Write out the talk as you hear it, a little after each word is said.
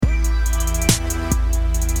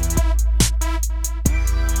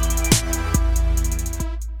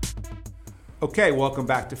Okay, welcome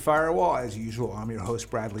back to Firewall. As usual, I'm your host,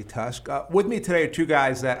 Bradley Tusk. With me today are two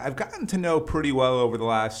guys that I've gotten to know pretty well over the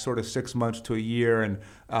last sort of 6 months to a year, and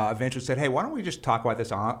eventually said, hey, why don't we just talk about this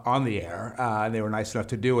on the air? And they were nice enough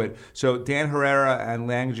to do it. So Dan Herrera and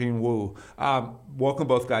Langjing Wu, welcome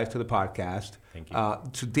both guys to the podcast. Thank you.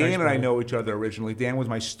 So Dan and I know each other originally. Dan was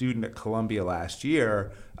my student at Columbia last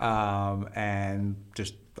year, and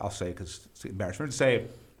just, I'll say, because it's embarrassment to say,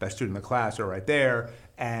 best student in the class are right there.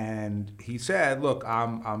 And he said, look,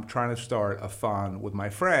 I'm trying to start a fund with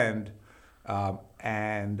my friend,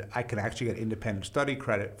 and I can actually get independent study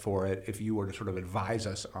credit for it if you were to sort of advise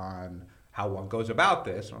us on how one goes about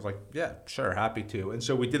this. And I was like, yeah, sure, happy to. And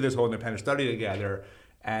so we did this whole independent study together.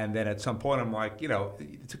 And then at some point, I'm like, you know,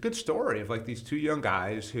 it's a good story of like these two young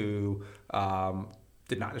guys who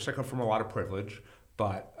did not necessarily come from a lot of privilege,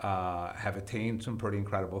 but have attained some pretty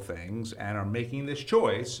incredible things and are making this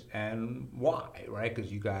choice. And why, right?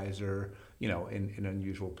 Because you guys are, you know, in an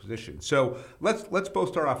unusual position. So let's both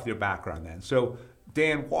start off with your background then. So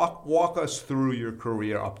Dan, walk us through your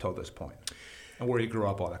career up till this point and where you grew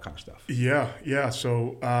up, all that kind of stuff. Yeah.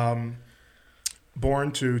 So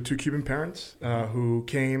born to two Cuban parents who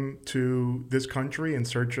came to this country in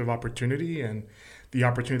search of opportunity and the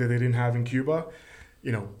opportunity that they didn't have in Cuba.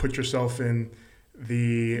 You know, put yourself in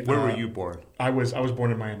the. Where were you born? I was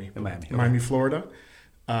born in Miami. In Miami. Okay. Miami, Florida.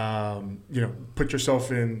 You know, put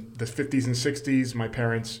yourself in the 50s and 60s. My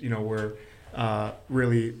parents, you know, were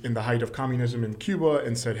really in the height of communism in Cuba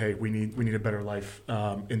and said, hey, we need a better life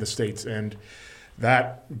in the States. And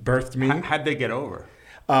that birthed me. How'd they get over?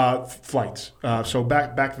 Flights. So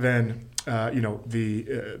back then, you know,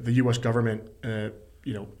 the U.S. government,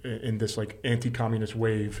 you know, in this like anti-communist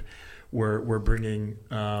wave, were bringing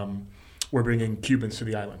Cubans to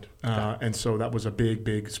the island, and so that was a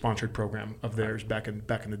big sponsored program of theirs back in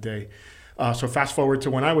the day. So fast forward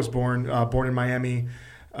to when I was born in Miami,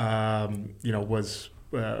 you know,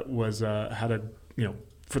 had a, you know,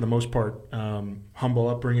 for the most part, humble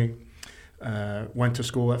upbringing. Went to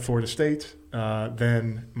school at Florida State.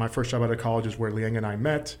 Then my first job out of college is where Liang and I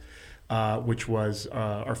met, which was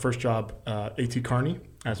our first job, A.T. Kearney,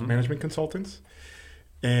 as management consultants.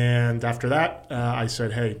 And after that, I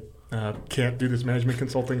said, hey, can't do this management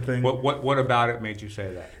consulting thing. What about it made you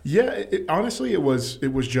say that? Yeah, honestly, it was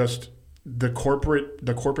just the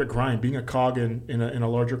corporate grind, being a cog in a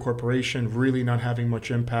larger corporation, really not having much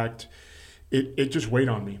impact. It just weighed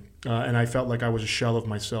on me. And I felt like I was a shell of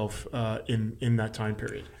myself in that time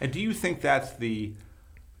period. And do you think that's the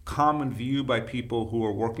common view by people who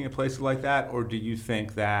are working at places like that, or do you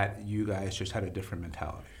think that you guys just had a different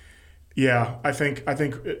mentality? Yeah, I think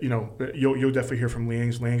you know, you'll definitely hear from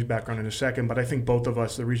Liang's background in a second, but I think both of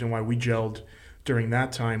us, the reason why we gelled during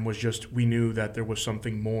that time was just we knew that there was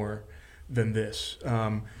something more than this.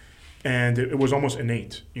 And it was almost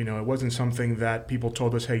innate. You know, it wasn't something that people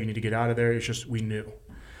told us, hey, you need to get out of there. It's just we knew.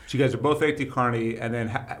 So you guys are both A.T. Kearney, and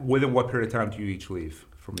then within what period of time do you each leave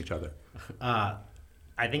from each other? I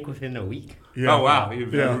think within a week. Yeah. Oh, wow. You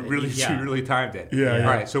really timed it. Yeah.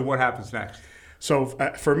 All right, so what happens next? So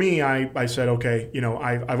for me, I said, okay, you know,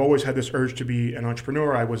 I've always had this urge to be an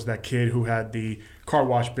entrepreneur. I was that kid who had the car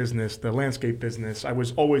wash business, the landscape business. I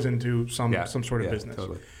was always into some sort of business.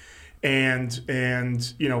 Totally.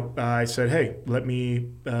 And you know, I said, hey, let me.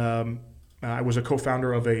 I was a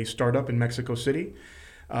co-founder of a startup in Mexico City.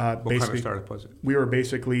 What kind of startup was it? We were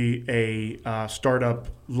basically a startup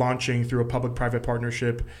launching through a public-private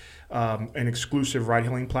partnership, an exclusive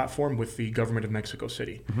ride-hailing platform with the government of Mexico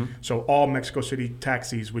City. Mm-hmm. So all Mexico City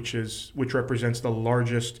taxis, which represents the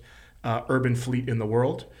largest urban fleet in the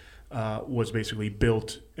world, was basically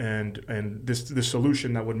built, and this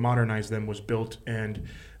solution that would modernize them was built and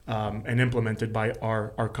implemented by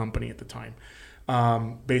our company at the time.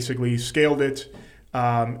 Basically scaled it.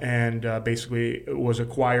 And basically was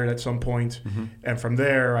acquired at some point. Mm-hmm. And from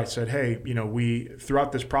there, I said, hey, you know,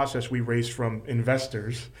 throughout this process, we raised from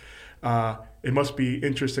investors. It must be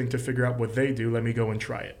interesting to figure out what they do. Let me go and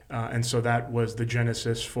try it. And so that was the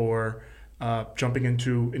genesis for jumping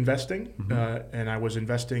into investing. Mm-hmm. And I was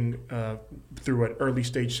investing through an early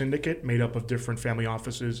stage syndicate made up of different family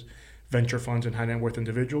offices, venture funds, and high net worth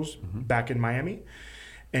individuals back in Miami.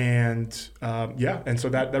 And and so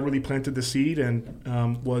that really planted the seed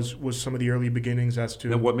and was some of the early beginnings as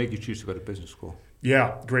to. And what made you choose to go to business school?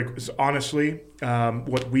 Yeah, great. So honestly,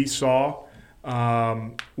 what we saw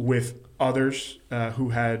with others who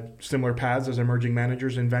had similar paths as emerging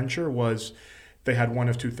managers in venture was they had one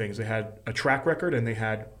of two things. They had a track record and they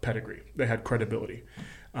had pedigree. They had credibility.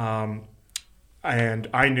 And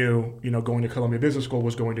I knew, you know, going to Columbia Business School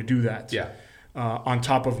was going to do that. Yeah. on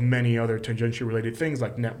top of many other tangential related things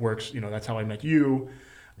like networks. That's how I met you,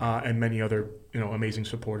 and many other amazing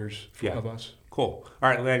supporters of us. Cool. All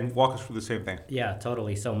right, Len, walk us through the same thing. Yeah,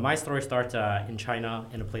 totally. So my story starts in China,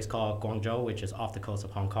 in a place called Guangzhou, which is off the coast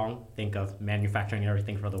of Hong Kong. Think of manufacturing and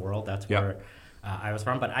everything for the world. That's where I was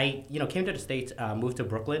from. But I, came to the States, moved to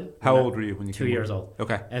Brooklyn. How old were you when you came? 2 years old.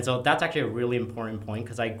 Okay. And so that's actually a really important point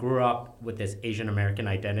because I grew up with this Asian American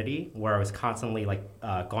identity where I was constantly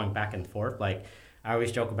going back and forth. Like I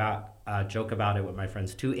always joke about it with my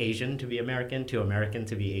friends. Too Asian to be American, too American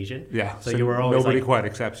to be Asian. Yeah. So you were always nobody quite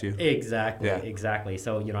accepts you. Exactly. Yeah. Exactly.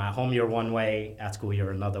 So at home you're one way, at school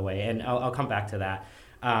you're another way, and I'll come back to that.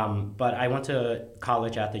 But I went to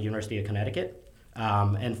college at the University of Connecticut.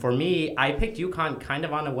 And for me, I picked UConn kind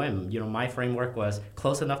of on a whim. My framework was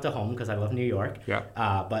close enough to home because I love New York,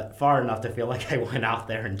 but far enough to feel like I went out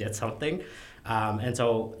there and did something. And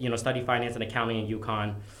so, studied finance and accounting at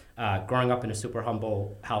UConn, growing up in a super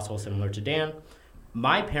humble household similar to Dan.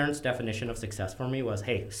 My parents' definition of success for me was,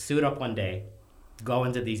 hey, suit up one day, go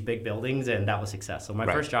into these big buildings, and that was success. So my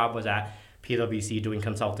first job was at PwC doing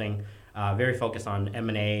consulting, very focused on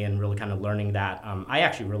M&A and really kind of learning that. I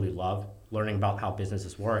actually really love learning about how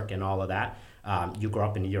businesses work and all of that. You grow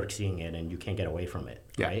up in New York seeing it and you can't get away from it,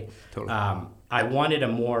 right? Totally. I wanted a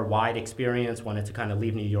more wide experience, wanted to kind of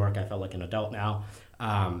leave New York. I felt like an adult now.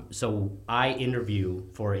 So I interview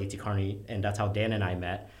for A.T. Kearney, and that's how Dan and I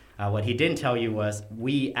met. What he didn't tell you was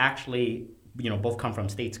we actually, both come from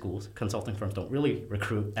state schools. Consulting firms don't really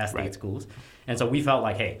recruit at state schools. And so we felt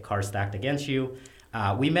like, hey, cards stacked against you.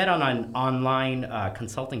 We met on an online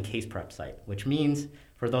consulting case prep site, which means,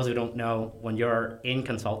 for those who don't know, when you're in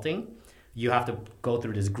consulting, you have to go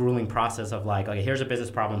through this grueling process of like, okay, here's a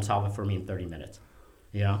business problem, solve it for me in 30 minutes.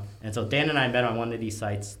 And so Dan and I met on one of these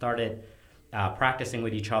sites, started practicing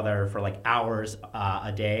with each other for like hours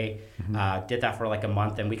a day, did that for like a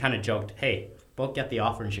month, and we kind of joked, hey, both get the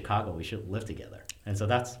offer in Chicago, we should live together. And so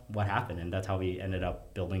that's what happened, and that's how we ended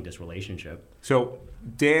up building this relationship. So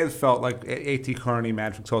Dan felt like A.T. Kearney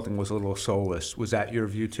Management Consulting was a little soulless. Was that your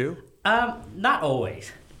view too? Not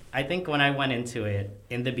always. I think when I went into it,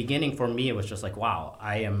 in the beginning for me, it was just like, wow,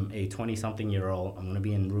 I am a 20-something-year-old. I'm going to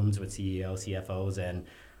be in rooms with CEOs, CFOs, and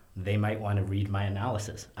they might want to read my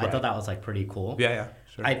analysis. I thought that was like pretty cool. Yeah,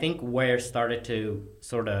 sure. I think where it started to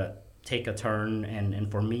sort of take a turn,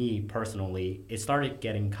 and for me personally, it started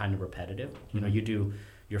getting kind of repetitive. You do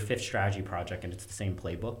your 5th strategy project and it's the same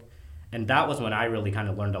playbook. And that was when I really kind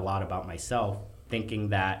of learned a lot about myself, thinking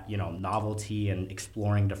that, novelty and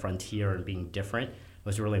exploring the frontier and being different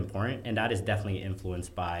was really important. And that is definitely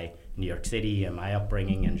influenced by New York City and my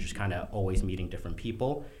upbringing and just kind of always meeting different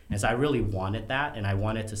people. And so I really wanted that, and I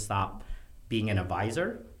wanted to stop being an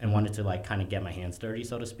advisor and wanted to like kind of get my hands dirty,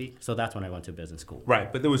 so to speak. So that's when I went to business school.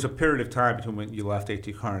 Right, but there was a period of time between when you left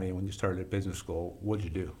A.T. Kearney and when you started at business school. What did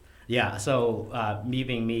you do? Yeah, so me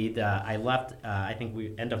being me, I left, I think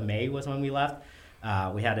end of May was when we left.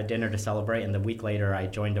 We had a dinner to celebrate, and the week later I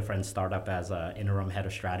joined a friend's startup as an interim head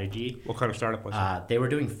of strategy. What kind of startup was it? They were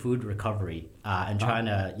doing food recovery and trying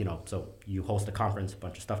to, so you host a conference, a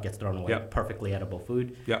bunch of stuff gets thrown away, perfectly edible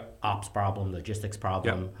food, ops problem, logistics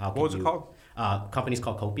problem. What was it called? Company's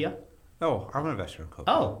called Copia. Oh, I'm an investor in Copia.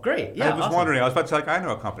 Oh, great. Yeah, I was wondering. I was about to say, like, I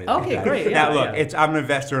know a company. Okay, great. Yeah, now, look, I'm an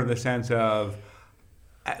investor in the sense of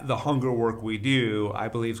the hunger work we do, I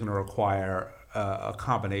believe, is going to require a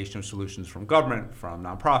combination of solutions from government, from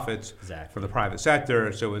nonprofits, from the private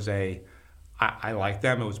sector. So it was I like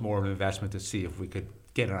them. It was more of an investment to see if we could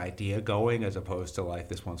get an idea going, as opposed to like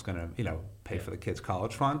this one's going to pay for the kids'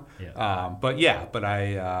 college fund. I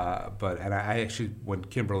actually, when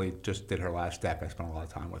Kimberly just did her last deck, I spent a lot of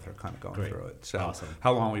time with her, kind of going through it. So awesome.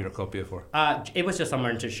 How long were you at Copia for? It was just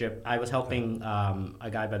summer internship. I was helping a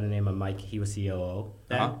guy by the name of Mike. He was COO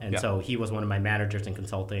then, so he was one of my managers in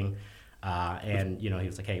consulting. He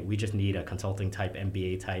was like, hey, we just need a consulting type,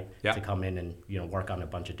 MBA type to come in and work on a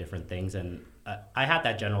bunch of different things. And I had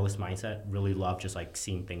that generalist mindset, really loved just like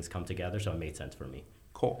seeing things come together, so it made sense for me.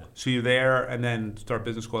 Cool. So you're there and then start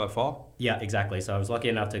business school that fall? Yeah, exactly. So I was lucky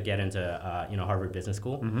enough to get into Harvard Business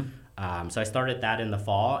School. So I started that in the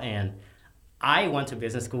fall, and I went to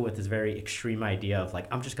business school with this very extreme idea of like,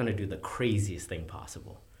 I'm just going to do the craziest thing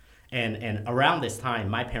possible. And around this time,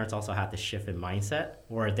 my parents also had this shift in mindset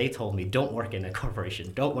where they told me, don't work in a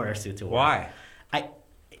corporation, don't wear a suit to work. Why?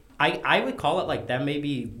 I would call it like that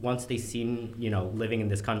maybe once they've seen, living in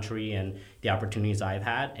this country and the opportunities I've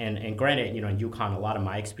had. And granted, in UConn, a lot of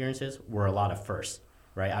my experiences were a lot of firsts,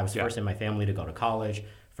 right? I was first in my family to go to college,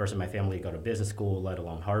 first in my family to go to business school, let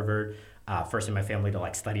alone Harvard. first in my family to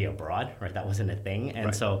like study abroad, right? That wasn't a thing. And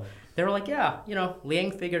Right. so they were like, yeah,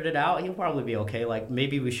 Liang figured it out. He'll probably be okay. Like,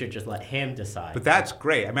 maybe we should just let him decide. But that's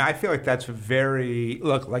great. I mean, I feel like that's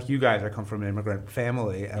look, like you guys, I come from an immigrant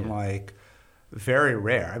family, and like very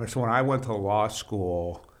rare. I mean, so when I went to law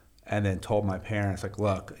school and then told my parents, like,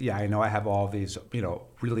 look, yeah, I know I have all these,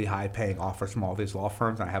 really high paying offers from all these law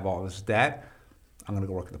firms, and I have all this debt. I'm going to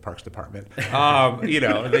go work in the Parks Department. They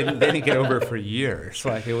didn't get over it for years.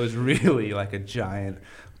 Like, it was really like a giant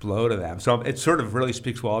blow to them. So it sort of really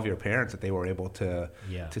speaks well of your parents that they were able to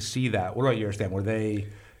see that. What about yours, Dan?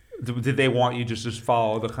 Did they want you just to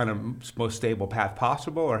follow the kind of most stable path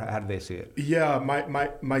possible, or how did they see it? Yeah,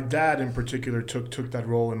 my dad in particular took that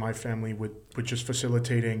role in my family with just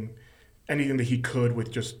facilitating anything that he could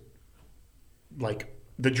with just like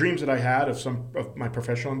the dreams that I had of some of my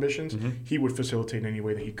professional ambitions. Mm-hmm. He would facilitate in any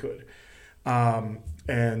way that he could. And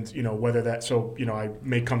whether that, I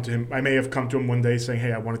may have come to him one day saying,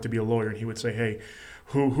 hey, I wanted to be a lawyer, and he would say, hey,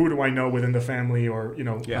 who do I know within the family or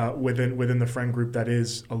within the friend group that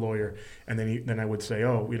is a lawyer? And then I would say,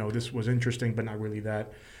 oh, this was interesting, but not really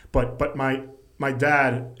that. But my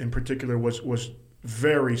dad in particular was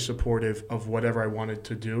very supportive of whatever I wanted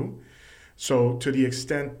to do. So to the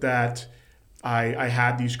extent that I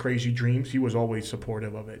had these crazy dreams, he was always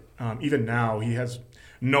supportive of it. Even now, he has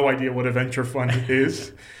no idea what a venture fund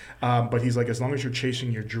is, but he's like, as long as you're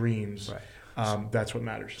chasing your dreams, right. That's what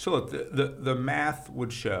matters. So look, the math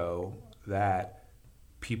would show that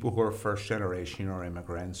people who are first generation or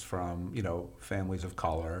immigrants from families of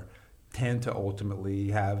color tend to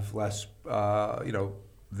ultimately have less.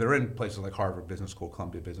 They're in places like Harvard Business School,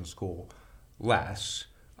 Columbia Business School, less.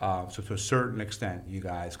 So to a certain extent, you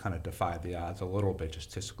guys kind of defied the odds a little bit,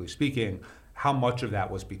 just statistically speaking. How much of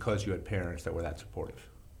that was because you had parents that were that supportive?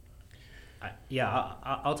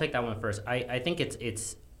 I'll take that one first. I think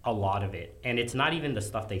it's a lot of it, and it's not even the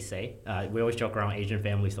stuff they say. We always joke around, Asian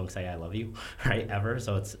families don't say "I love you," right? Ever.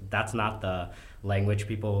 So that's not the language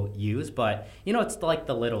people use. But it's like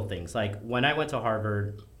the little things. Like when I went to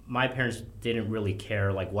Harvard, my parents didn't really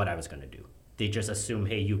care like what I was going to do. They just assumed,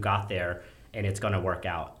 hey, you got there, and it's going to work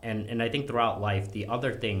out. And I think throughout life, the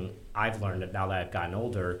other thing I've learned now that I've gotten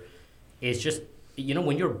older is just,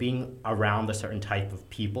 when you're being around a certain type of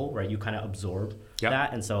people, right, you kind of absorb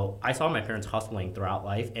that. And so I saw my parents hustling throughout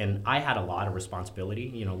life, and I had a lot of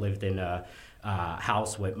responsibility, lived in a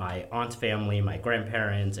house with my aunt's family, my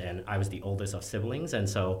grandparents, and I was the oldest of siblings. And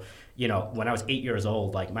so, when I was 8 years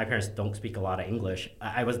old, like my parents don't speak a lot of English.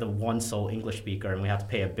 I was the one sole English speaker, and we had to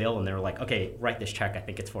pay a bill, and they were like, okay, write this check. I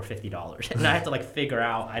think it's for $50. And I had to like figure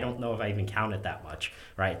out, I don't know if I even counted that much,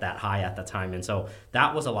 right, that high at the time. And so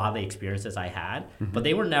that was a lot of the experiences I had, but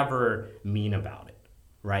they were never mean about it,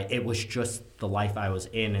 right? It was just the life I was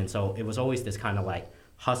in. And so it was always this kind of like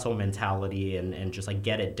hustle mentality and just like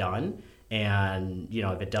get it done. And,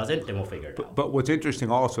 if it doesn't, then we'll figure it out. But what's interesting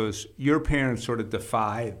also is your parents sort of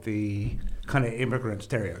defied the kind of immigrant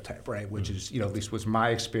stereotype, right? Which is, at least was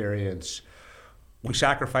my experience. We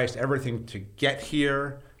sacrificed everything to get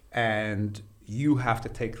here, and you have to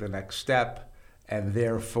take the next step, and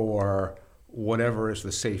therefore whatever is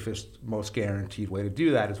the safest, most guaranteed way to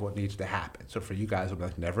do that is what needs to happen. So for you guys, it would be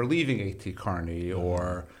like never leaving A.T. Kearney,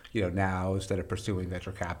 or now instead of pursuing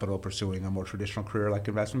venture capital, pursuing a more traditional career like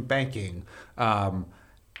investment banking.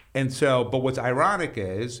 And so, but what's ironic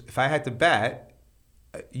is, if I had to bet,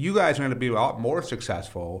 you guys are going to be a lot more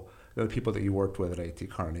successful than the people that you worked with at A.T.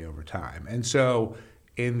 Kearney over time. And so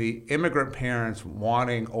in the immigrant parents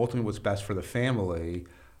wanting ultimately what's best for the family,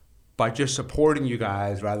 by just supporting you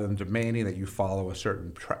guys rather than demanding that you follow a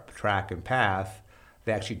certain track and path,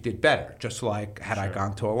 they actually did better. Just like had I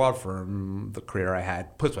gone to a law firm, the career I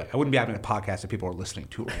had, put this way, I wouldn't be having a podcast that people are listening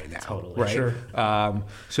to right now. Totally. Right? Sure.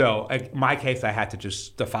 So in my case, I had to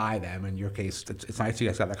just defy them. In your case, it's nice you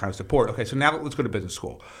guys got that kind of support. Okay, so now let's go to business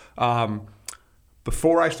school.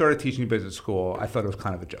 Before I started teaching business school, I thought it was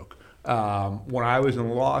kind of a joke. When I was in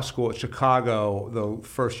law school at Chicago, the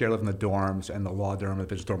first year I lived in the dorms, and the law dorm and the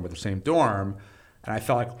business dorm were the same dorm, and I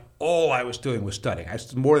felt like all I was doing was studying.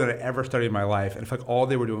 More than I ever studied in my life, and it's like all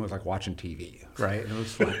they were doing was like watching TV, right? And it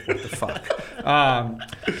was like, what the fuck?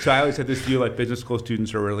 So I always had this view like business school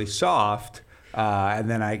students are really soft, and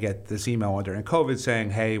then I get this email during COVID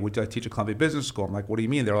saying, hey, would you like to teach at Columbia Business School? I'm like, what do you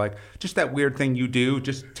mean? They're like, just that weird thing you do,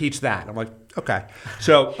 just teach that. I'm like, okay.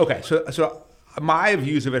 So my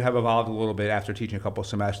views of it have evolved a little bit after teaching a couple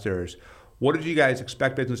semesters. What did you guys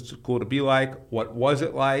expect business school to be like? What was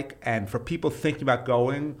it like? And for people thinking about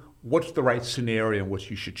going, what's the right scenario in which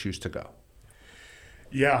you should choose to go?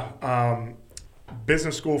 Yeah.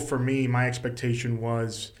 Business school for me, my expectation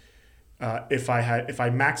was if I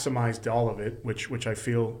maximized all of it, which I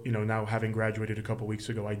feel, now having graduated a couple weeks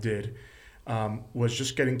ago, I did, was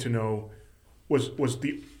just getting to know, was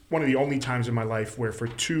one of the only times in my life where for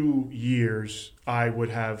 2 years I would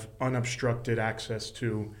have unobstructed access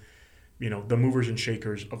to, the movers and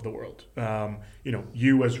shakers of the world.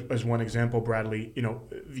 You as one example, Bradley,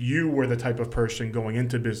 you were the type of person going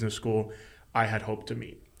into business school I had hoped to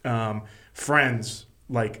meet. Friends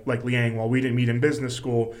like Liang, while we didn't meet in business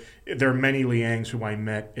school, there are many Liangs who I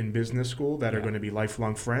met in business school that are going to be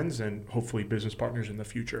lifelong friends and hopefully business partners in the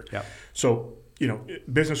future. Yeah. So,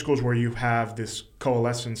 business schools where you have this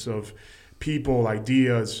coalescence of people,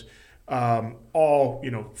 ideas, all,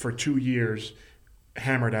 for 2 years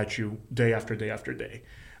hammered at you day after day after day.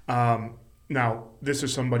 Now, this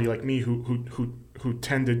is somebody like me who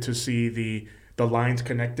tended to see the lines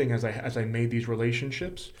connecting as I made these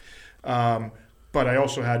relationships. But I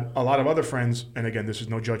also had a lot of other friends, and again, this is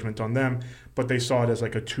no judgment on them, but they saw it as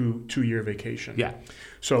like a two-year vacation. Yeah.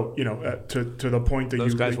 So, to the point that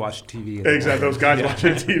those guys watch TV. Exactly. Those guys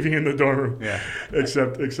watching TV in the dorm room. Yeah.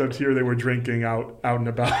 Except here they were drinking out and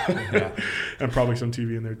about. Yeah. And probably some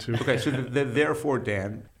TV in there too. Okay. So therefore,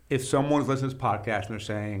 Dan, if someone's listening to this podcast and they're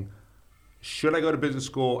saying, should I go to business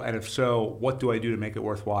school? And if so, what do I do to make it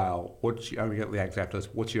worthwhile? I'm going to get Liang after this.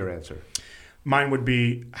 What's your answer? Mine would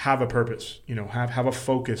be have a purpose, have a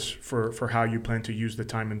focus for how you plan to use the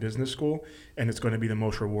time in business school, and it's going to be the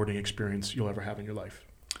most rewarding experience you'll ever have in your life.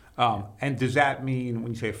 And does that mean,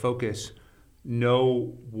 when you say focus,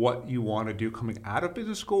 know what you want to do coming out of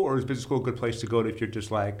business school, or is business school a good place to go to if you're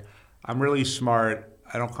just like, I'm really smart,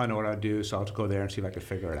 I don't kind of know what I do, so I'll just go there and see if I can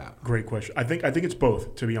figure it out? Great question. I think it's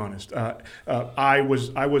both, to be honest. I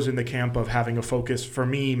was in the camp of having a focus. For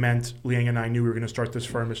me, meant Liang and I knew we were going to start this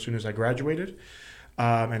firm as soon as I graduated,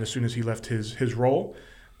 and as soon as he left his role.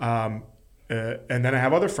 And then I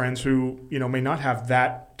have other friends who may not have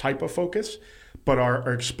that type of focus, but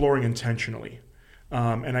are exploring intentionally.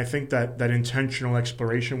 And I think that intentional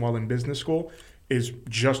exploration while in business school is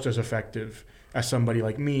just as effective as somebody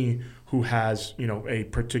like me who has, a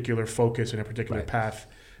particular focus and a particular path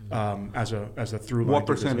as a through line. What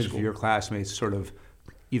percentage of your classmates sort of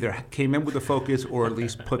either came in with a focus or at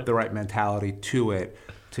least put the right mentality to it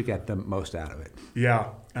to get the most out of it? Yeah,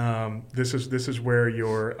 this is where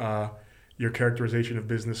your characterization of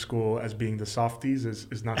business school as being the softies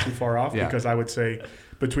is not too far off. Because I would say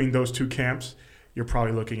between those two camps, you're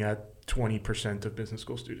probably looking at 20% of business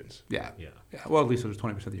school students. Yeah. Well, at least there's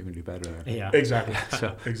 20% that you're going to do better there. Yeah. Exactly.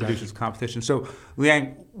 So reduces competition. So,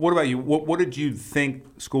 Liang, what about you? What did you think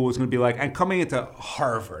school was going to be like? And coming into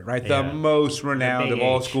Harvard, right, the most renowned of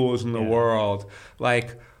all schools in the world,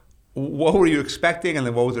 like, what were you expecting, and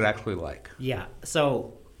then what was it actually like? Yeah.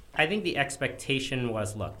 So, I think the expectation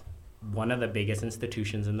was, look, one of the biggest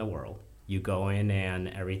institutions in the world. You go in and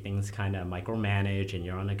everything's kind of micromanaged and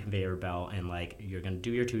you're on a conveyor belt and like you're going to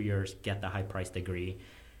do your 2 years, get the high price degree,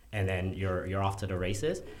 and then you're off to the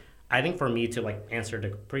races. I think for me to like answer the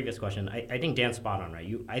previous question, I think Dan's spot on,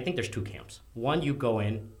 right? I think there's two camps. One, you go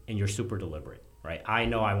in and you're super deliberate, right? I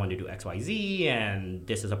know I want to do X, Y, Z, and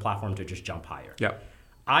this is a platform to just jump higher. Yeah.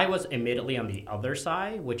 I was immediately on the other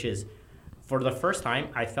side, which is for the first time,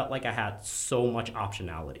 I felt like I had so much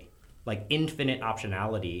optionality. Like infinite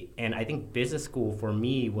optionality. And I think business school for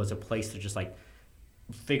me was a place to just like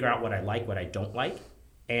figure out what I like, what I don't like.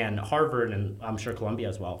 And Harvard, and I'm sure Columbia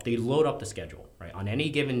as well, they load up the schedule, right? On any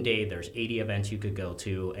given day, there's 80 events you could go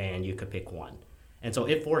to and you could pick one. And so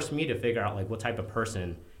it forced me to figure out like what type of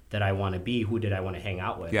person that I want to be, who did I want to hang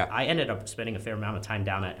out with. Yeah. I ended up spending a fair amount of time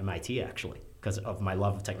down at MIT actually, because of my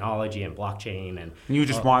love of technology and blockchain. And you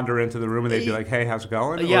just wander into the room and they'd be like, "Hey, how's it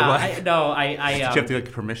going?" Yeah, like, did you have to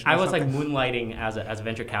get permission? I was like moonlighting as a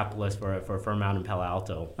venture capitalist for a firm out in Palo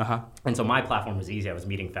Alto. And so my platform was easy. I was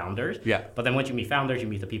meeting founders. Yeah. But then once you meet founders, you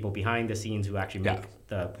meet the people behind the scenes who actually make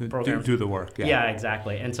the program. Do the work. Yeah. Yeah,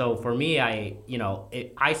 exactly. And so for me,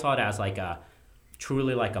 I saw it as like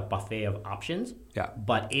truly like a buffet of options. Yeah.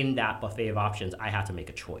 But in that buffet of options, I had to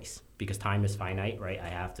make a choice because time is finite, right? I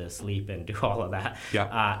have to sleep and do all of that.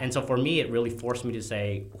 Yeah. And so for me, it really forced me to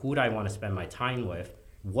say, who do I want to spend my time with?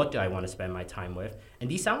 What do I want to spend my time with? And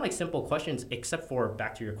these sound like simple questions, except for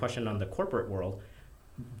back to your question on the corporate world,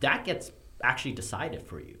 that gets actually decided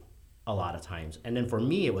for you a lot of times. And then for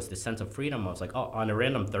me, it was the sense of freedom. I was like, oh, on a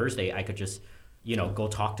random Thursday, I could just go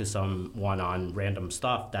talk to someone on random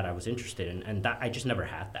stuff that I was interested in. And that I just never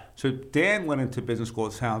had that. So Dan went into business school,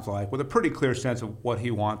 it sounds like, with a pretty clear sense of what he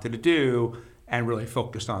wanted to do and really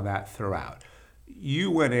focused on that throughout.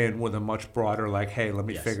 You went in with a much broader, like, hey, let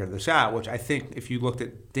me Yes. figure this out, which I think if you looked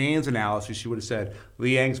at Dan's analysis, you would have said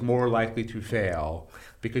Liang's more likely to fail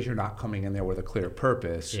because you're not coming in there with a clear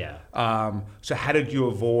purpose. Yeah. So how did you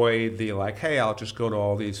avoid the, like, hey, I'll just go to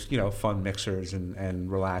all these, fun mixers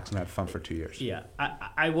and relax and have fun for 2 years? Yeah,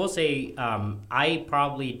 I will say I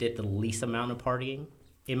probably did the least amount of partying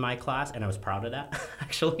in my class, and I was proud of that,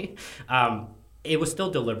 actually. It was still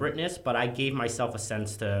deliberateness, but I gave myself a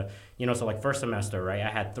sense to, so like first semester, right, I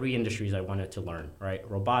had 3 industries I wanted to learn, right?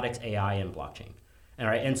 Robotics, AI, and blockchain. All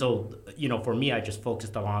right, and so, for me, I just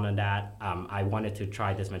focused a lot on that. I wanted to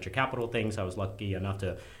try this venture capital thing, so I was lucky enough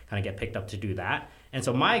to kind of get picked up to do that. And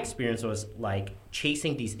so my experience was like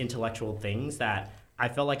chasing these intellectual things that I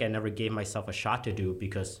felt like I never gave myself a shot to do,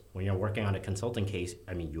 because when you're working on a consulting case,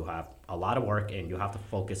 I mean, you have a lot of work and you have to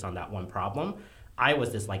focus on that one problem. I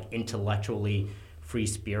was this like intellectually free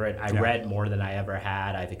spirit. I read more than I ever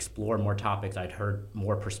had. I've explored more topics. I'd heard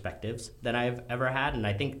more perspectives than I've ever had. And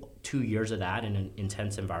I think 2 years of that in an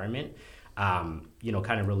intense environment, kind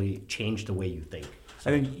of really changed the way you think.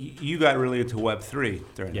 I think you got really into Web3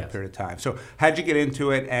 during that period of time. So how'd you get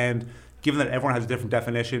into it? And given that everyone has a different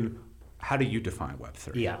definition, how do you define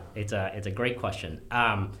Web3? Yeah, it's a great question.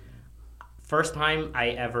 First time I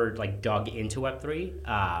ever dug into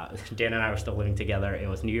Web3, Dan and I were still living together. It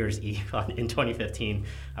was New Year's Eve in 2015.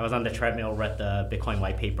 I was on the treadmill, read the Bitcoin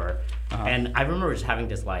white paper, and I remember just having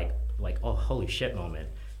this oh, holy shit moment.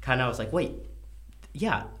 Kind of, I was like, wait,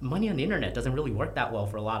 yeah, money on the internet doesn't really work that well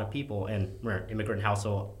for a lot of people. And we're an immigrant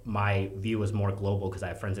household. My view is more global because I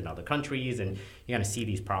have friends in other countries, and you kind of see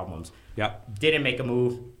these problems. Yep. Didn't make a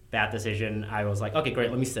move, bad decision. I was like, okay, great,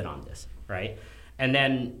 let me sit on this, right? And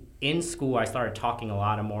then in school, I started talking a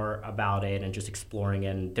lot more about it and just exploring it.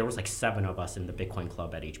 And there was 7 of us in the Bitcoin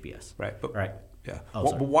club at HBS. Right. But, right. Yeah.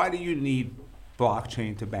 Oh, but why do you need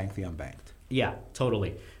blockchain to bank the unbanked? Yeah,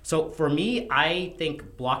 totally. So for me, I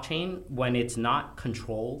think blockchain, when it's not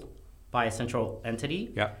controlled by a central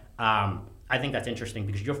entity, I think that's interesting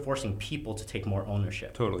because you're forcing people to take more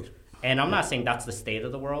ownership. Totally. And I'm not saying that's the state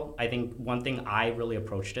of the world. I think one thing I really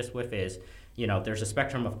approach this with is, there's a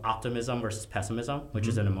spectrum of optimism versus pessimism, which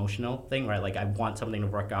is an emotional thing, right? Like I want something to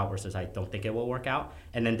work out versus I don't think it will work out.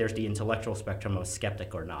 And then there's the intellectual spectrum of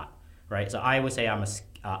skeptic or not, right? So I would say I'm an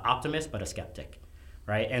optimist, but a skeptic,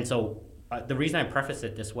 right? And so the reason I preface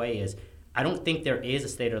it this way is I don't think there is a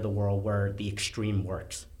state of the world where the extreme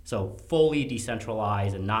works. So fully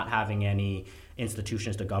decentralized and not having any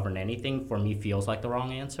institutions to govern anything, for me, feels like the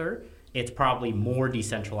wrong answer. It's probably more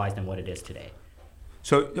decentralized than what it is today.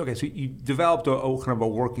 So you developed a kind of a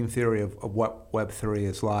working theory of what Web3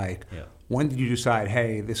 is like. Yeah. When did you decide,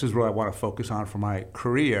 hey, this is what I want to focus on for my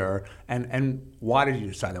career? And why did you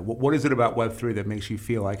decide that? What is it about Web3 that makes you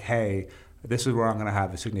feel like, hey, this is where I'm going to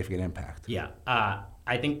have a significant impact? Yeah.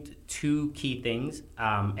 I think 2 key things.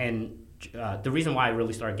 The reason why I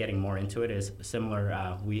really started getting more into it is similar.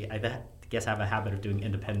 I guess have a habit of doing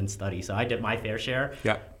independent study. So I did my fair share.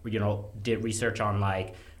 Yeah. Did research on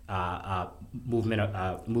movement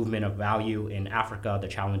of value in Africa, the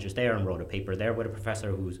challenges there, and wrote a paper there with a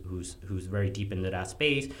professor who's very deep into that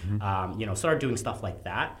space. Mm-hmm. Started doing stuff like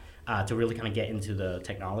that to really kind of get into the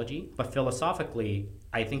technology. But philosophically,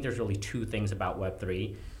 I think there's really 2 things about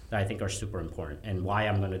Web3 that I think are super important, and why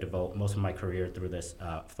I'm going to devote most of my career through this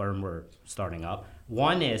firm we're starting up.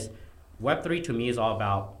 One is Web3 to me is all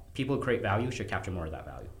about people who create value should capture more of that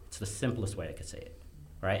value. It's the simplest way I could say it.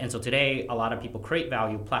 Right? And so today, a lot of people create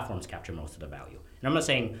value, platforms capture most of the value. And I'm not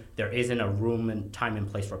saying there isn't a room and time and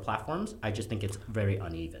place for platforms, I just think it's very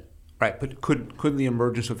uneven. Right, but couldn't the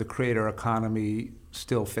emergence of the creator economy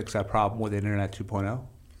still fix that problem with Internet 2.0?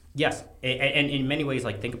 Yes, and in many ways,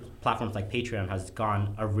 think of platforms like Patreon has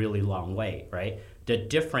gone a really long way, right? The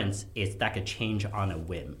difference is that could change on a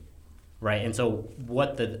whim, right? And so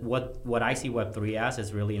what I see Web3 as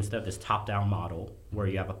is really, instead of this top-down model where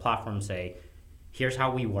you have a platform say, here's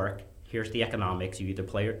how we work, here's the economics, you either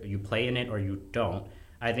play in it or you don't.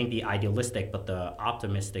 I think the idealistic but the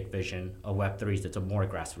optimistic vision of Web3 is it's a more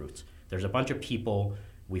grassroots. There's a bunch of people,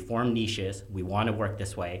 we form niches, we want to work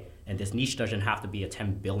this way, and this niche doesn't have to be a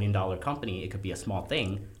 $10 billion company, it could be a small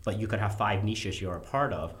thing, but you could have 5 niches you're a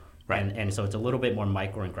part of, right? And so it's a little bit more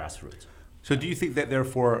micro and grassroots. So do you think that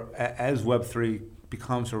therefore, as Web3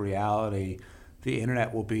 becomes a reality, the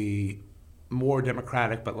internet will be more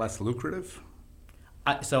democratic but less lucrative?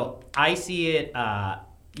 So I see it,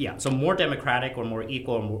 so more democratic or more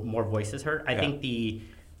equal or more voices heard. I think the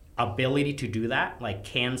ability to do that,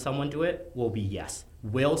 can someone do it, will be yes.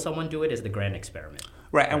 Will someone do it is the grand experiment.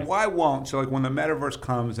 Right, and why won't? So when the metaverse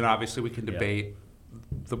comes, and obviously we can debate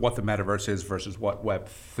what the metaverse is versus what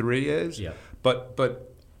Web3 is. Yeah. But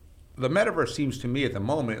the metaverse seems to me at the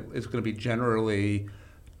moment is going to be generally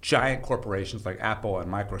giant corporations like Apple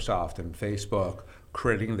and Microsoft and Facebook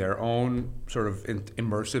creating their own sort of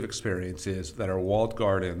immersive experiences that are walled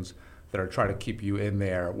gardens that are trying to keep you in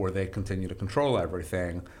there where they continue to control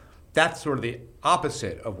everything. That's sort of the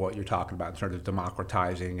opposite of what you're talking about in terms of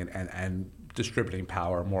democratizing and distributing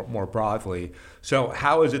power more broadly. So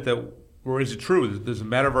how is it that, or is it true, does the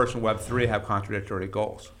metaverse and Web3 have contradictory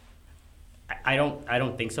goals? I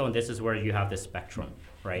don't think so, and this is where you have this spectrum,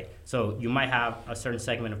 right? So you might have a certain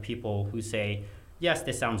segment of people who say, yes,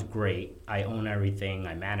 this sounds great, I own everything,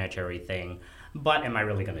 I manage everything, but am I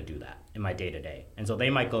really going to do that in my day-to-day? And so they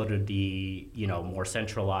might go to the more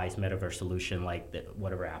centralized metaverse solution like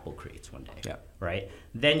whatever Apple creates one day, right?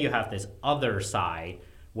 Then you have this other side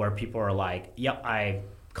where people are like, yep, I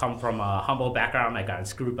come from a humble background, I've gotten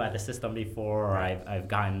screwed by the system before, or I've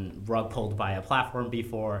gotten rug pulled by a platform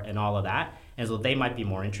before, and all of that. And so they might be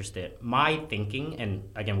more interested. My thinking, and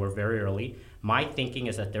again, we're very early, my thinking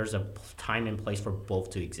is that there's a time and place for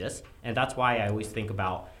both to exist. And that's why I always think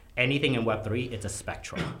about anything in Web3, it's a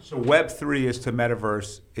spectrum. So Web3 is to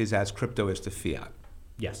metaverse is as crypto is to fiat.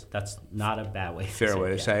 Yes, that's not a bad way to say it. Fair way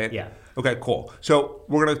to say it? Yeah. Okay, cool. So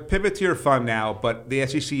we're going to pivot to your fund now, but the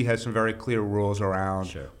SEC has some very clear rules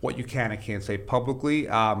around what you can and can't say publicly.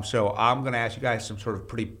 So I'm going to ask you guys some sort of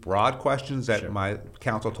pretty broad questions that my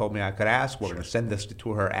counsel told me I could ask. We're going to send this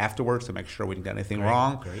to her afterwards to make sure we didn't get anything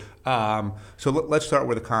wrong. Great. So let's start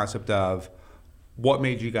with the concept of what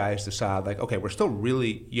made you guys decide, like, okay, we're still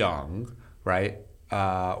really young, right?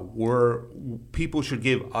 People should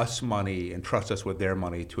give us money and trust us with their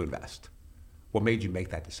money to invest. What made you make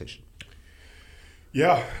that decision?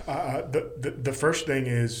 Yeah, the first thing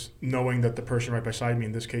is knowing that the person right beside me,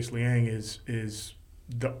 in this case Liang, is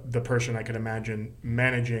the person I could imagine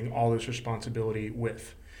managing all this responsibility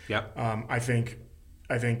with. Yep. I think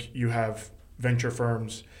you have venture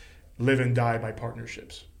firms live and die by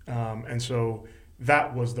partnerships, and so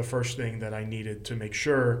that was the first thing that I needed to make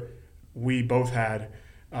sure we both had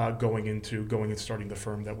going and starting the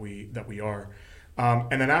firm that we are,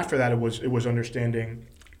 and then after that it was understanding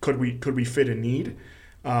could we fit a need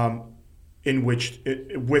in which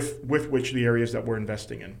with which the areas that we're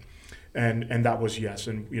investing in, and that was yes,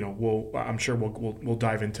 and I'm sure we'll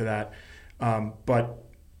dive into that, but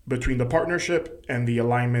between the partnership and the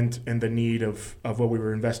alignment and the need of what we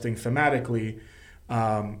were investing thematically.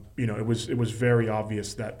 It was very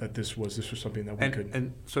obvious that this was something that we could.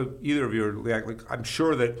 And so either of you are like, I'm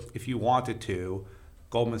sure that if you wanted to,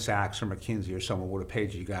 Goldman Sachs or McKinsey or someone would have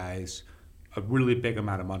paid you guys a really big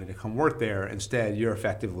amount of money to come work there. Instead, you're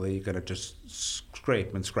effectively going to just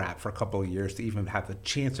scrape and scrap for a couple of years to even have the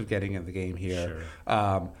chance of getting in the game here.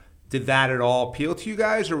 Sure. Did that at all appeal to you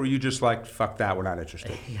guys, or were you just like, fuck that, we're not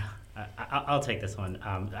interested? Yeah. I'll take this one.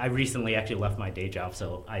 I recently actually left my day job,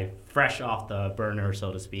 so I'm fresh off the burner,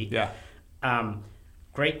 so to speak. Yeah.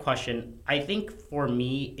 Great question. I think for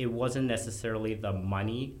me, it wasn't necessarily the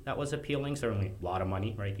money that was appealing. Certainly a lot of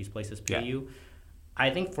money, right? These places pay you. I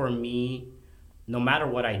think for me, no matter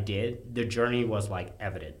what I did, the journey was like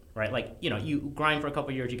evident, right? Like, you grind for a couple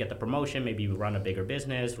of years, you get the promotion, maybe you run a bigger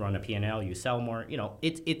business, run a P&L, you sell more.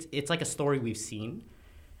 It's like a story we've seen.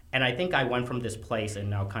 And I think I went from this place, and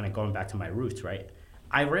now kind of going back to my roots, right?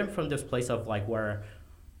 I ran from this place of like where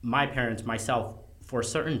my parents, myself, for a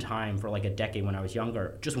certain time, for like a decade when I was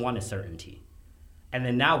younger, just wanted certainty. And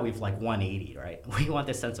then now we've like 180, right? We want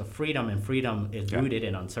this sense of freedom, and freedom is rooted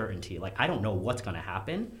in uncertainty. Like, I don't know what's going to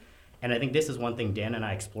happen. And I think this is one thing Dan and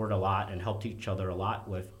I explored a lot and helped each other a lot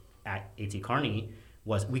with at A.T. Kearney,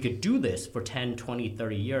 was we could do this for 10, 20,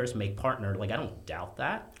 30 years, make partner. Like, I don't doubt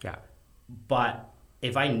that. Yeah. But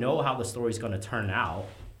if I know how the story's going to turn out,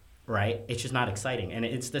 right, it's just not exciting. And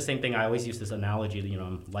it's the same thing. I always use this analogy,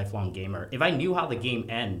 I'm a lifelong gamer. If I knew how the game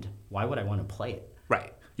end, why would I want to play it?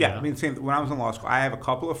 Right. Yeah. I mean, same. When I was in law school, I have a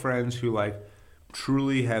couple of friends who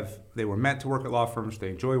truly they were meant to work at law firms. They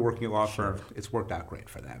enjoy working at law firms. It's worked out great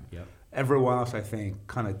for them. Yep. Everyone else, I think,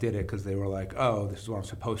 kind of did it because they were like, oh, this is what I'm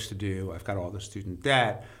supposed to do. I've got all this student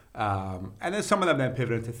debt. And then some of them then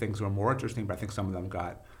pivoted to things that were more interesting, but I think some of them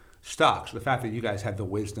got stuck. So the fact that you guys had the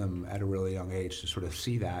wisdom at a really young age to sort of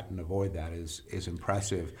see that and avoid that is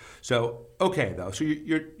impressive. So, okay, though. So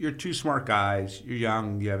you're two smart guys. You're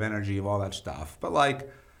young. You have energy. You have all that stuff. But,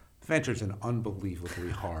 venture's an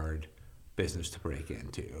unbelievably hard business to break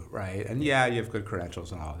into, right? And you have good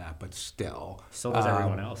credentials and all of that, but still. So does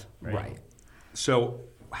everyone else, right? Right. So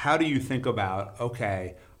how do you think about,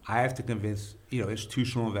 okay, I have to convince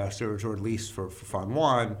institutional investors, or at least for Fund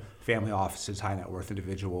 1, family offices, high net worth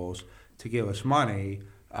individuals, to give us money.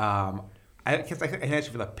 I guess I can ask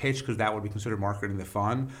you for the pitch because that would be considered marketing the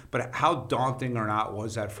fund. But how daunting or not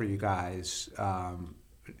was that for you guys,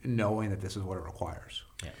 knowing that this is what it requires?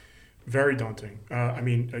 Yeah. Very daunting. I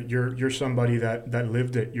mean, you're somebody that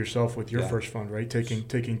lived it yourself with your first fund, right?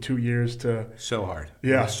 Taking 2 years to. So hard.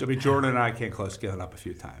 Yeah. I mean, Jordan and I came close to getting up a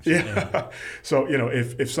few times. Yeah. So,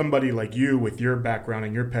 if somebody like you with your background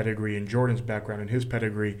and your pedigree and Jordan's background and his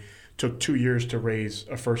pedigree took 2 years to raise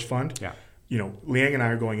a first fund, Liang and I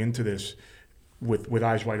are going into this with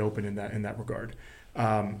eyes wide open in that regard.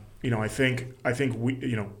 I think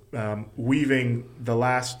we, weaving the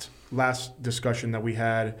last discussion that we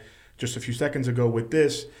had just a few seconds ago with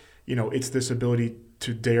this, it's this ability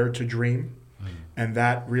to dare to dream, and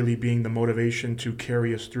that really being the motivation to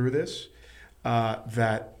carry us through this,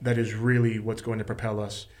 that is really what's going to propel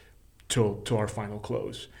us to our final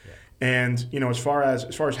close. Yeah. And as far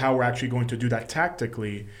as how we're actually going to do that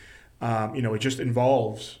tactically, it just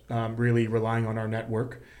involves really relying on our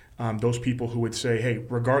network. Those people who would say, hey,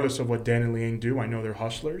 regardless of what Dan and Liang do, I know they're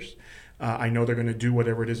hustlers. I know they're going to do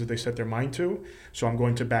whatever it is that they set their mind to. So I'm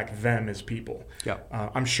going to back them as people. Yeah.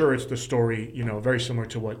 I'm sure it's the story, very similar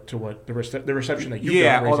to what the reception that you got.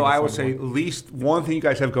 Yeah, although I would say at least one thing you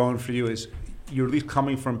guys have going for you is you're at least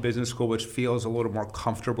coming from business school, which feels a little more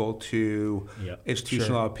comfortable to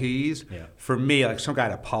institutional LPs. Yeah. For me, like some guy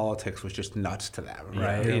at politics was just nuts to them,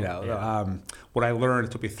 right? Yeah. What I learned,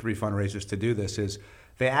 it took me 3 fundraisers to do this, is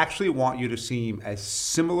they actually want you to seem as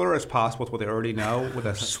similar as possible to what they already know with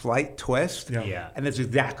a slight twist. Yeah. And that's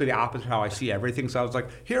exactly the opposite of how I see everything. So I was like,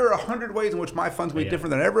 here are 100 ways in which my fund's going to be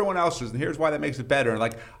different than everyone else's, and here's why that makes it better. And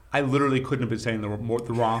like, I literally couldn't have been saying the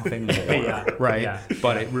wrong thing more, right? Yeah.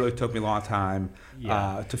 But it really took me a long time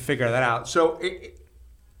to figure that out. So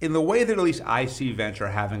in the way that at least I see venture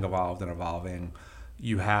having evolved and evolving,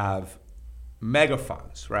 you have mega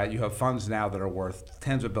funds, right? You have funds now that are worth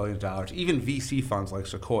tens of billions of dollars, even VC funds like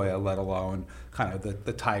Sequoia, let alone kind of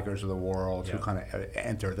the Tigers of the world who kind of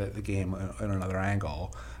enter the game in another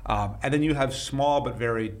angle. And then you have small but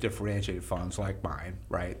very differentiated funds like mine,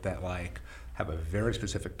 right? That like have a very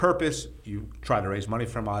specific purpose. You try to raise money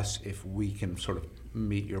from us if we can sort of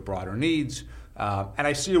meet your broader needs. And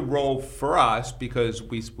I see a role for us because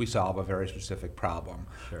we solve a very specific problem.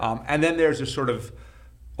 Sure. And then there's this sort of,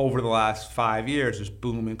 over the last 5 years, this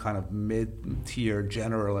booming kind of mid-tier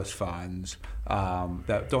generalist funds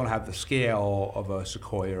that don't have the scale of a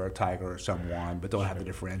Sequoia or a Tiger or someone, but don't have the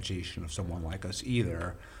differentiation of someone like us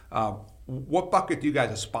either. What bucket do you guys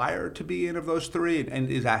aspire to be in of those 3? And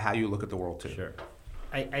is that how you look at the world too? Sure.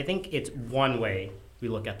 I think it's one way we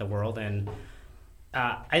look at the world, and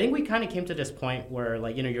I think we kind of came to this point where,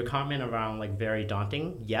 like, your comment around like very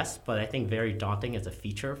daunting, yes, but I think very daunting is a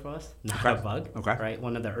feature for us, not a bug. Okay. Right.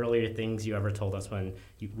 One of the earlier things you ever told us when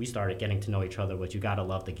we started getting to know each other was you got to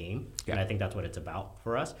love the game, and I think that's what it's about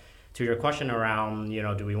for us. To your question around,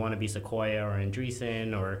 do we want to be Sequoia or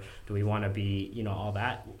Andreessen, or do we want to be, all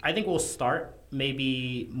that? I think we'll start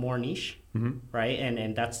maybe more niche, right?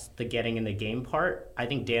 And that's the getting in the game part. I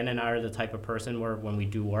think Dan and I are the type of person where when we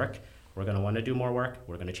do work, we're going to want to do more work.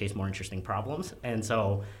 We're going to chase more interesting problems. And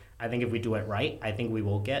so I think if we do it right, I think we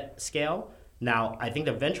will get scale. Now, I think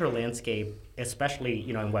the venture landscape, especially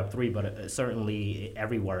in Web3, but certainly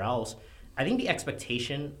everywhere else, I think the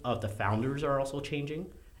expectation of the founders are also changing.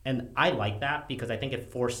 And I like that because I think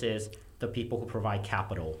it forces the people who provide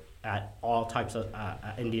capital at all types of,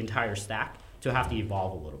 in the entire stack to have to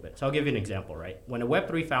evolve a little bit. So I'll give you an example, right? When a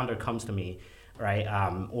Web3 founder comes to me, right,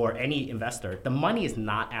 or any investor, the money is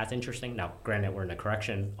not as interesting. Now, granted, we're in a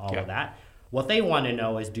correction, all of that. What they want to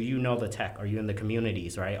know is, do you know the tech? Are you in the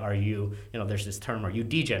communities, right? Are you, there's this term, are you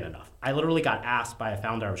degen enough? I literally got asked by a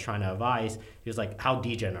founder I was trying to advise. He was like, how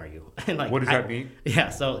degen are you? And like, what does that mean? Yeah,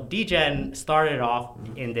 so degen started off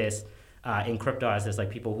in this, in crypto as this like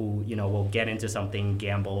people who, will get into something,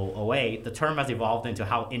 gamble away. The term has evolved into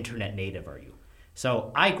how internet native are you?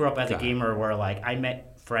 So I grew up as a gamer where like I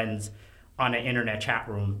met friends on an internet chat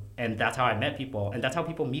room, and that's how I met people, and that's how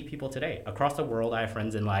people meet people today. Across the world, I have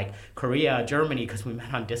friends in like Korea, Germany, because we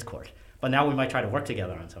met on Discord. But now we might try to work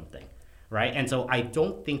together on something, right? And so I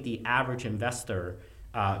don't think the average investor,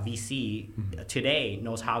 VC today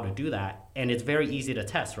knows how to do that, and it's very easy to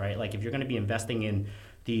test, right? Like if you're going to be investing in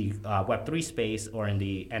the Web3 space or in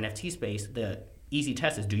the NFT space, the easy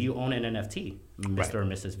test is, do you own an NFT, Mr. or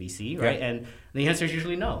Mrs. VC, right? And the answer is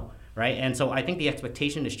usually no. Right, and so I think the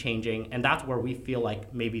expectation is changing, and that's where we feel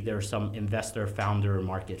like maybe there's some investor, founder,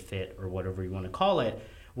 market fit, or whatever you want to call it,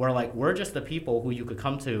 where like we're just the people who you could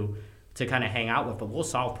come to kind of hang out with, but we'll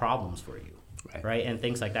solve problems for you. right? And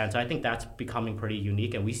things like that. And so I think that's becoming pretty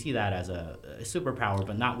unique, and we see that as a superpower,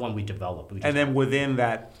 but not one we develop. And then within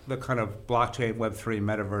that, the kind of blockchain, Web3,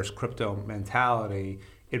 metaverse, crypto mentality,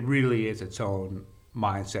 it really is its own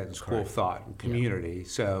mindset and school of thought and community.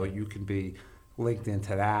 So you can be linked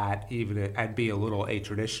into that and be a little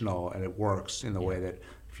atraditional, and it works in the way that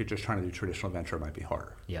if you're just trying to do traditional venture, it might be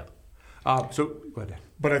harder. Yeah. So go ahead.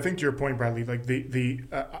 But I think to your point, Bradley, like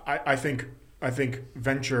I think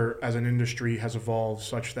venture as an industry has evolved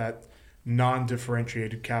such that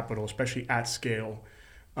non-differentiated capital, especially at scale,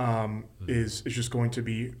 is just going to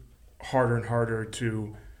be harder and harder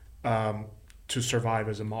to survive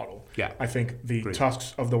as a model. Yeah. I think the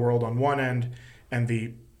Tusks of the world on one end and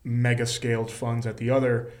the mega scaled funds at the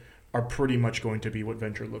other are pretty much going to be what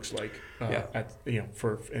venture looks like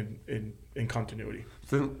in continuity.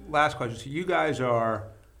 So the last question. So you guys are,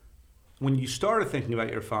 when you started thinking about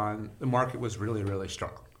your fund, the market was really, really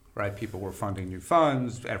strong, right? People were funding new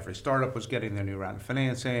funds. Every startup was getting their new round of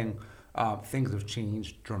financing. Things have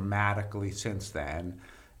changed dramatically since then.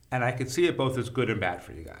 And I could see it both as good and bad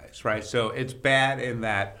for you guys, right? So it's bad in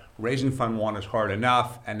that raising fund one is hard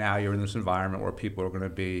enough, and now you're in this environment where people are going to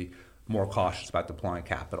be more cautious about deploying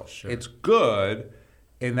capital. Sure. It's good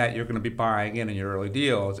in that you're going to be buying in your early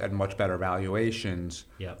deals at much better valuations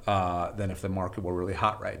than if the market were really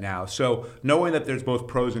hot right now. So knowing that there's both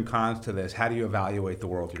pros and cons to this, how do you evaluate the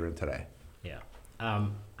world you're in today? Yeah.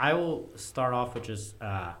 I will start off with just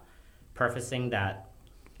prefacing that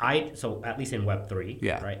so at least in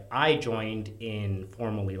Web3, right? I joined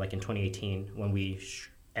formally like in 2018 when we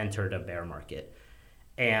entered a bear market.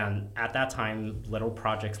 And at that time, little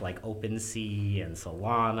projects like OpenSea and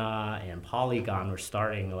Solana and Polygon were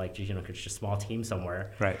starting, like, just small teams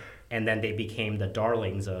somewhere. Right. And then they became the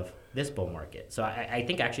darlings of this bull market. So I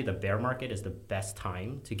think actually the bear market is the best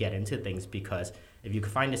time to get into things, because if you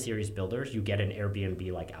can find a series builders, you get an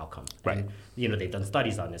Airbnb-like outcome. Right. And, they've done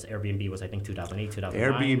studies on this. Airbnb was, I think, 2008,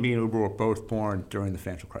 2009. Airbnb and Uber were both born during the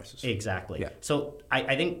financial crisis. Exactly. Yeah. So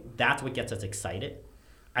I think that's what gets us excited.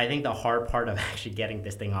 I think the hard part of actually getting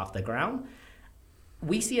this thing off the ground,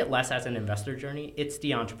 we see it less as an investor journey. It's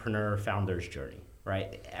the entrepreneur founder's journey,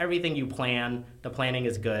 right? Everything you plan, the planning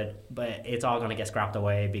is good, but it's all going to get scrapped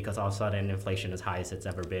away because all of a sudden inflation is high as it's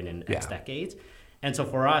ever been in X decades. And so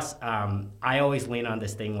for us, I always lean on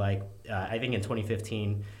this thing like, I think in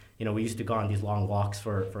 2015, we used to go on these long walks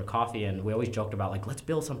for coffee, and we always joked about like, let's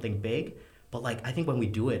build something big, but like, I think when we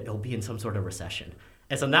do it, it'll be in some sort of recession.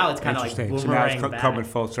 And so now it's kind of like boomerang back. Coming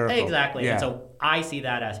full circle. Exactly. Yeah. And so I see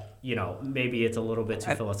that as, maybe it's a little bit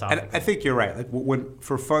too philosophical. And I think you're right. Like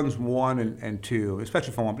for funds 1 and 2,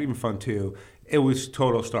 especially fund 1, but even fund 2, it was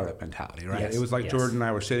total startup mentality, right? Yes. It was like Jordan and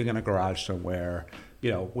I were sitting in a garage somewhere,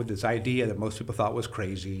 with this idea that most people thought was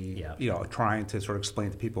crazy, trying to sort of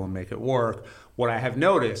explain to people and make it work. What I have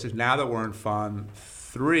noticed is now that we're in fund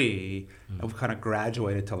 3, and we've kind of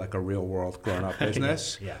graduated to like a real world grown up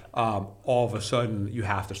business, all of a sudden you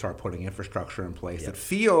have to start putting infrastructure in place that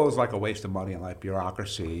feels like a waste of money and like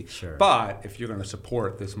bureaucracy. Sure. But if you're going to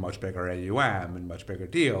support this much bigger AUM and much bigger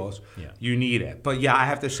deals, you need it. But I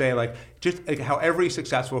have to say, like, just like how every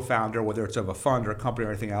successful founder, whether it's of a fund or a company or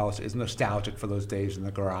anything else, is nostalgic for those days in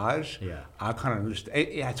the garage. I kind of understand.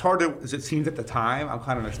 It's hard as it seems at the time. I'm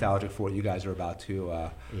kind of nostalgic for what you guys are about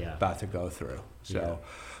to go through. So,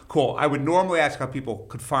 cool. I would normally ask how people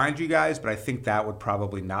could find you guys, but I think that would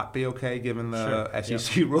probably not be okay given the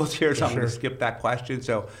SEC rules here, so I'm going to skip that question.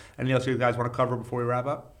 So, anything else you guys want to cover before we wrap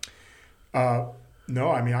up? No,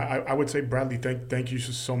 I mean, I would say, Bradley, thank you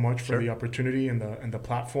so much for the opportunity and the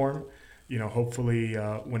platform. Hopefully,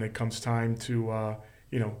 when it comes time to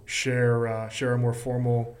share a more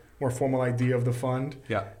formal idea of the fund,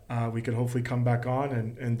 we could hopefully come back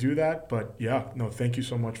on and do that. But thank you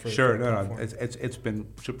so much for the platform. It's been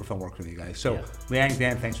super fun working with you guys. So Liang,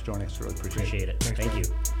 Dan, thanks for joining us. Really appreciate it. Thank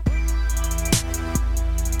you.